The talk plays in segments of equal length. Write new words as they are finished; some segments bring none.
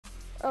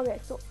Okay,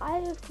 so I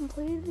have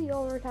completed the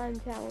overtime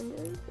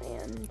challenges,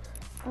 and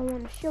I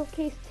want to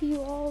showcase to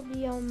you all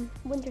the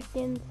winter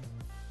skins.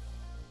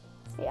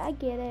 Hey, I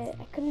get it.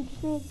 I could have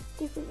just made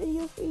different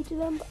videos for each of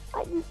them, but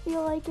I didn't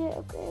feel like it.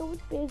 Okay, I was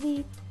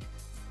busy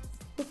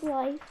with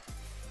life.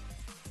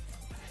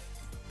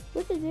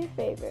 Which is your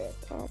favorite?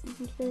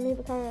 Just leave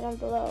a comment down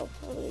below.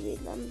 I'll really read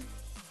them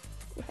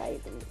if I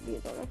even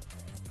use them.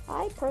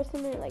 I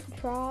personally like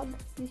Trog.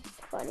 He's just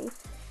funny.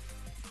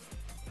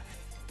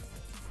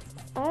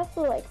 I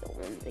also like the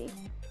onesie.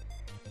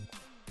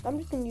 I'm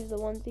just gonna use the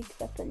onesie because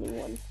that's the new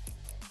one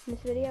in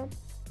this video.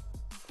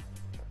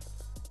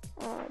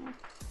 Oh.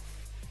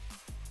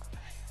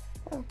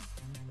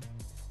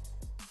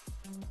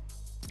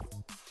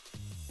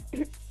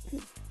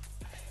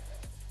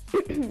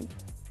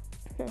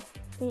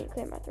 I need to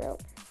clear my throat.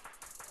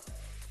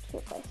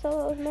 Can't play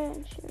solos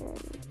match, and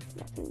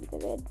that's gonna be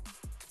good.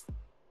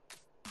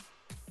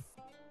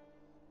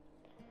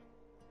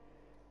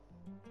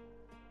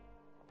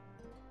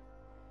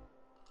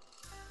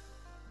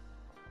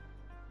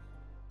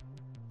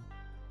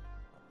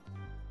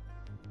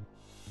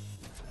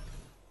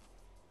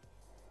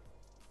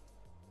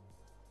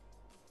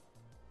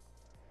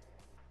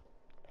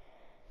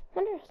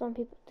 I wonder if some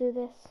people do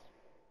this.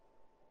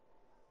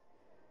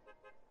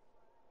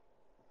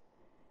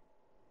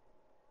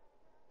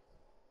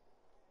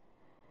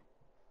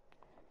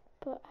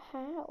 But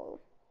how?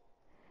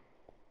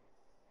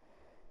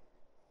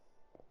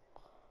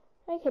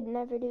 I could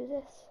never do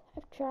this.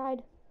 I've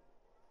tried.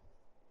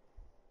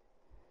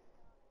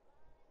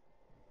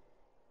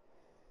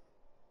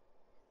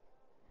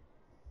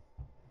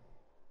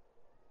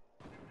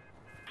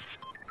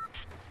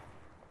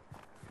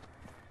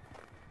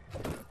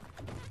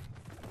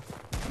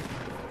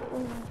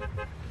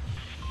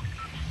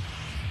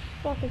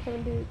 Fucking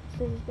some dude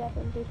scissors death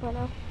in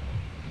 3.0.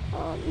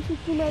 You should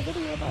see my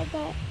video about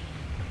that.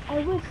 I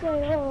would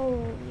say,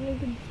 oh,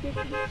 link in the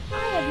description. I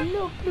have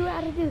no clue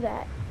how to do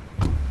that.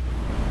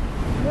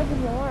 Never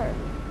learn.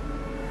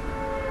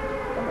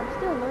 But I'm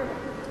still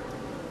learning.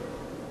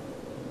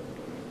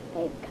 I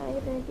have kind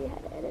of an idea how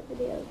to edit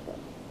videos, but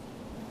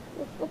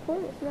what's the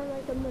point? It's not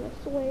like I'm gonna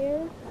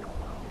swear.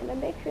 And I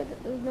make sure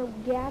that there's no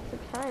gaps of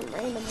time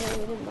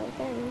randomly in my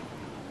thing.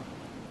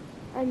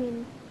 I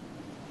mean,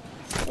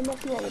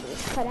 unless you want me to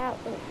just cut out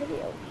from the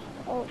video, which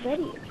is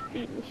already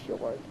extremely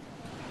short.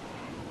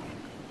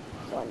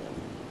 So I mean,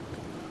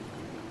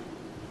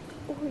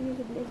 or you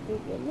could make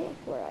Baby and Nick,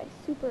 where I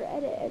super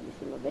edit every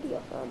single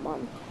video for a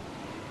month.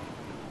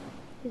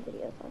 His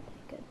videos aren't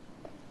that good.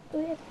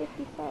 But he has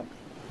 50 subs.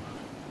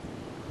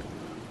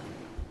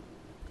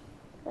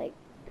 Like,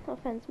 no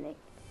offense, Nick.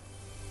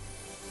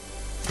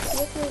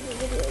 This was the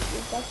video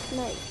is that's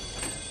nice.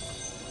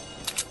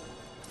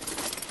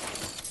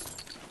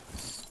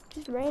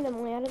 Just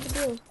randomly out of the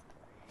blue.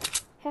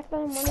 Half the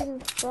time wasn't even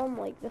from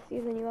like the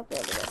season you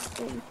uploaded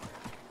it in.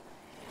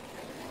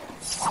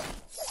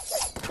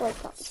 Well,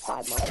 it's not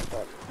 5 months,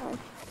 but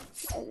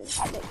I just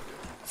like.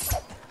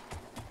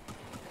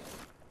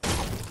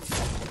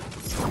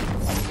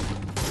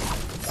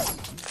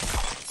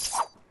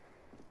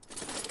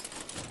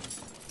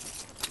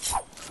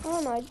 I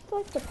don't know, I just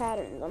like the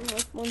patterns on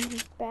like when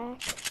he's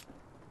back.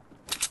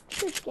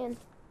 Good skin.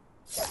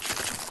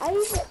 I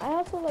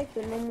also like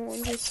the normal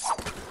ones.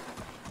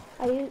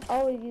 I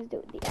always used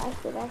it with the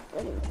active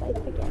activating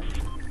sights again.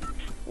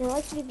 And I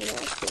like to use the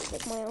active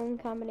with my own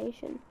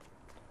combination.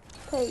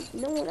 Because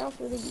no one else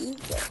really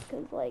used it.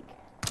 Because like,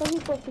 some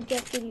people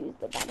suggested use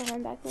the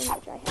Battlehound back then,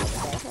 which I had the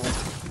Battlehound.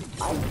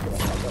 I just didn't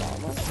like it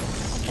almost. I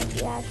thought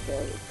the Astro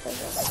was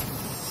perfect.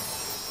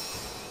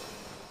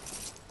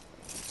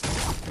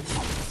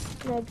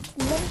 And I've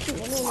never seen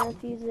anyone else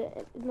use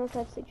it unless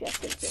I've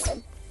suggested to them.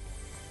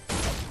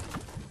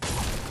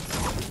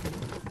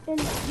 And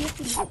you have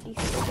to use a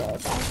decent bit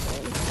of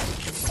background.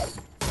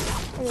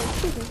 And then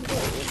season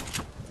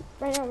 3.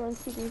 Right now we're on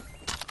season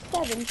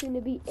 7, soon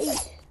to be 8.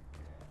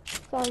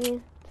 So I mean,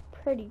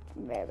 it's pretty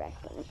rare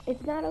background.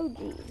 It's not OG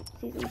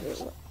season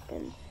 3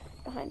 and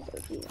behind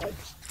OG. Like,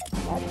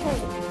 that's kind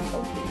of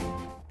OG.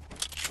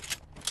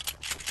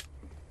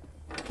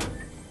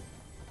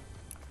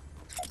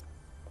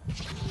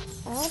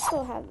 I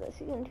also have the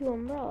season 2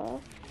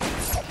 umbrella.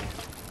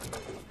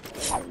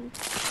 And,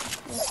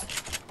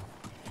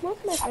 most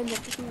of my friends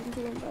have the season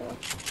 2 umbrella.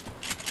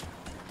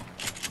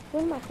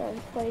 One of my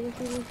friends played in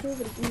season 2,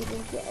 but he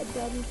didn't get a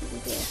dub in season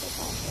 2 until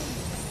past one.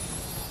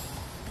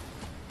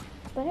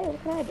 But hey, what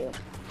can I do?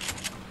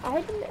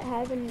 I didn't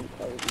have any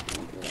players in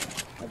season 2.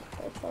 I just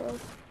played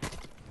solos.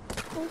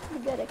 It was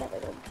pretty good. I got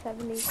like over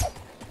 70. I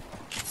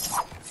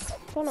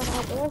don't know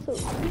how, but also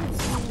it's really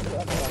easy to level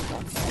up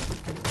that fast.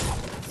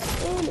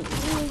 And it's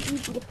really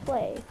easy to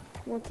play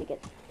once you get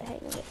the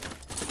hang of it.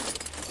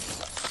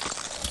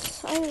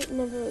 I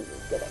never was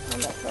good at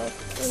combat first,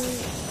 and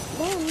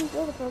then when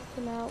Build a First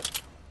came out,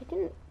 I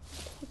didn't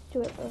switch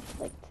to it for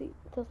like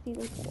till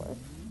season 4,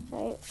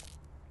 right?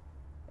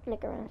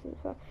 Like around season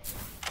 4.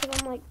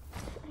 Because I'm like,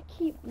 I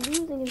keep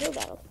losing in build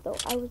battles, so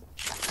I was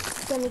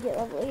gonna get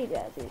level 80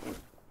 that season.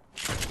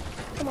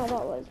 So my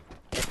thought was,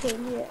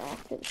 came here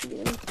after the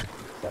season,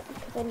 so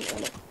because I didn't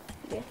want to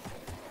risk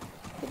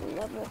hitting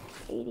level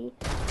 80,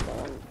 so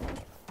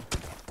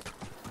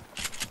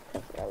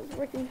that's what I was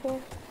working for.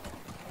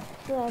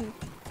 So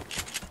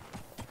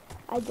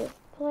I just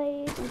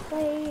played and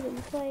played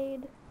and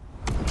played.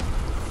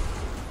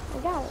 I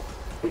got it.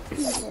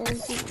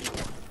 And season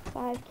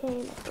 5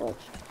 came, which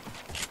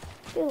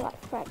did a lot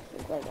of practice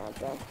and playground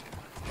though.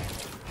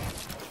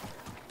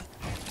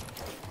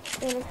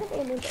 And I heard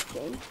they made that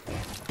change.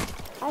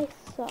 I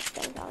sucked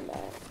on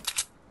combat.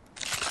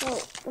 So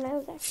when I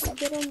was actually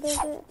good on those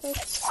at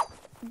first,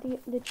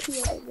 the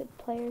two other good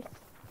players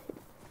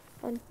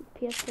on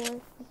PS4,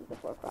 this is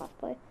before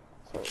crossplay,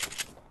 so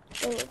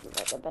there wasn't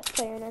like the best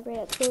player in our grade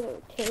at school, there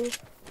were two.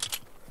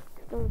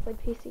 No one played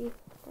PC,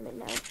 I mean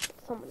now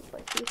someone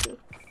plays PC.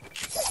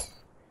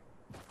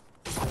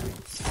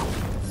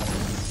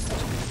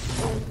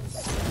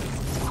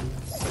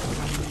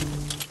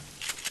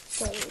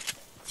 So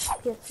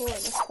PS4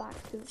 and Xbox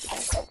 2 was the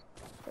best.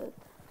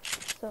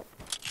 So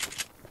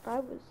I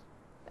was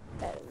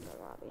better than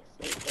them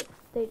obviously, but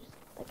they just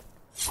like,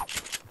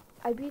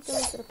 I beat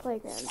them to the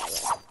playground by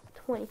like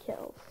 20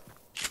 kills.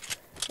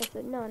 I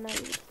said, no, you're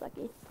just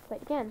lucky.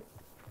 Played again.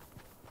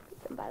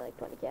 Beat them by like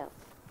 20 kills.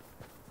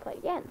 Played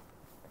again.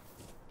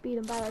 Beat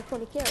them by like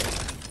 20 kills.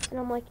 And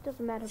I'm like, it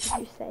doesn't matter what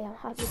you say, I'm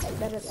obviously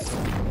better than you.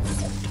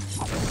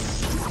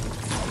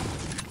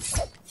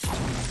 I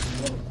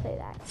didn't say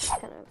that. It's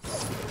kind of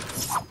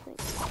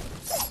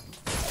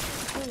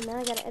like, now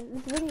I gotta edit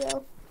this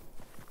video.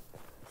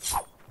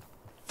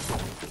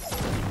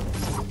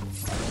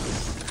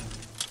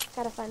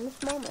 Gotta find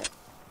this moment.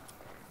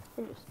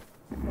 And just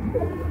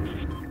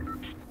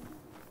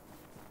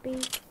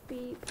beep,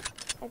 beep,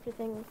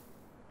 everything.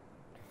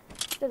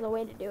 There's a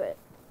way to do it.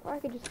 Or I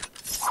could just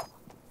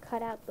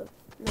cut out the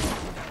minute.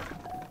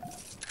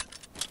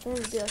 Then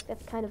it'd be like,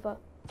 that's kind of a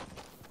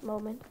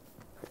moment.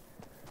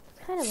 It's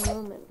kind of a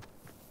moment.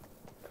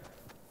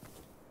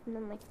 And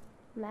then like,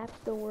 map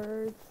the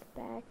words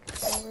back,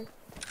 forward.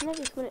 And I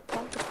just wouldn't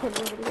talk to him in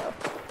the video.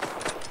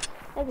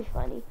 That'd be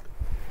funny.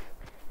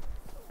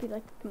 Be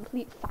like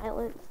complete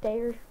silence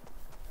there.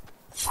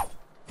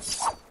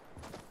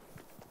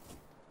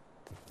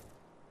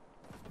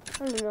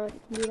 I don't even know if you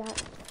can do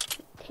that.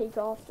 Take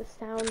off the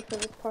sound for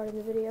this part of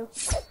the video.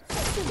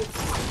 That'd be a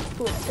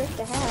cool trick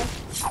to have.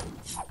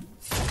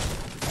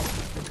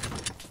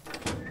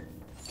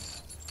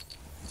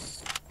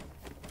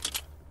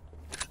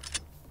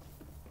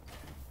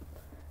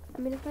 I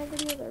mean, if my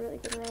videos are really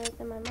good at it,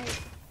 then I might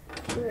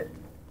do it,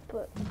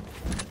 but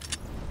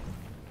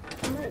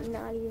I might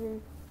not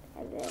even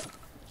edit it.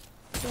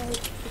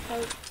 Right,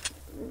 because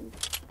the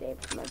day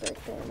before my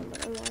birthday, and I'm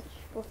gonna watch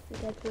both the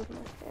Deadpool with my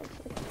friends.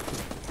 Like,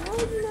 how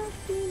have you not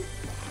seen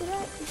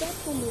that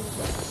Deadpool movie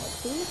yet? I've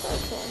seen the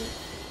first one,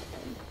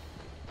 and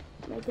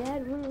my dad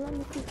wouldn't let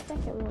me see the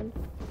second one,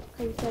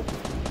 because he said, you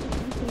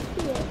can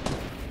see it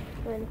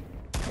when it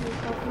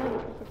costs money,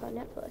 because it's on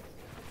Netflix.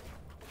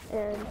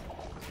 And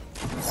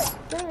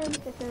then,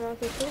 if I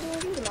was like, what do I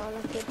do tomorrow? And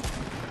I could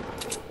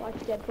watch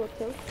Deadpool 2.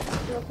 So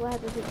that's what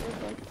happens with this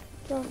one.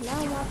 So now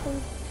I'm watching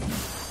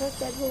first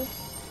Deadpool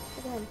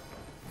again.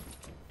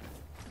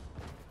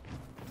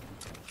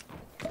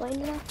 Explain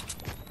enough?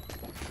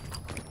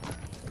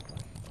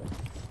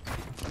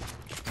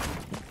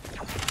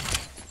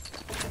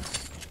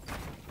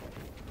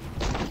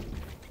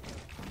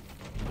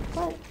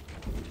 What?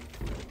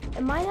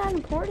 Am I not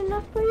important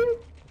enough for you?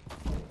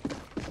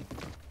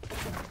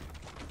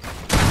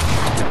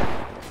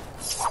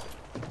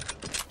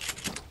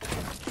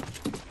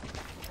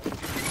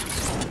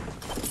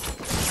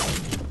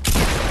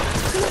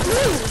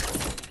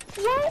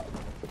 What?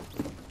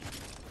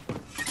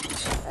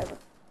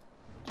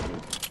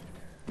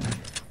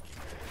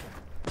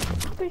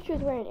 I'm pretty sure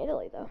we're in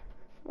Italy though.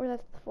 Or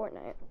that's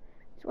Fortnite.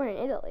 So we're in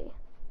Italy.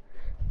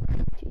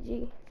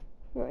 GG.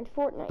 You're in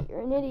Fortnite.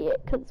 You're an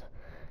idiot because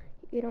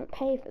you don't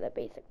pay for the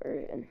basic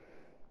version.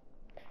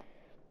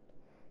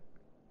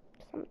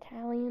 I'm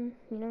Italian,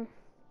 you know.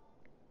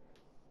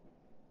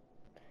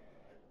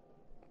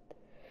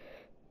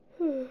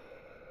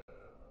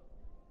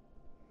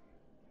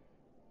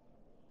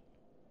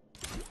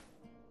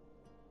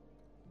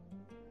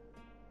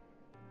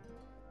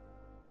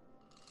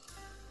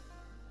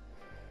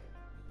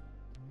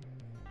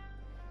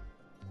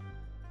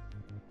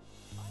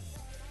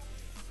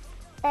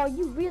 Oh,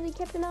 you really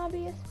kept an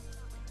obvious?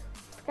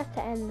 Forgot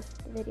to end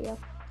the video.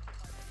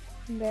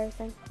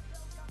 Embarrassing.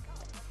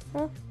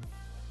 Well,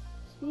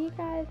 see you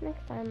guys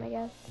next time, I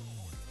guess.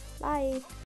 Bye.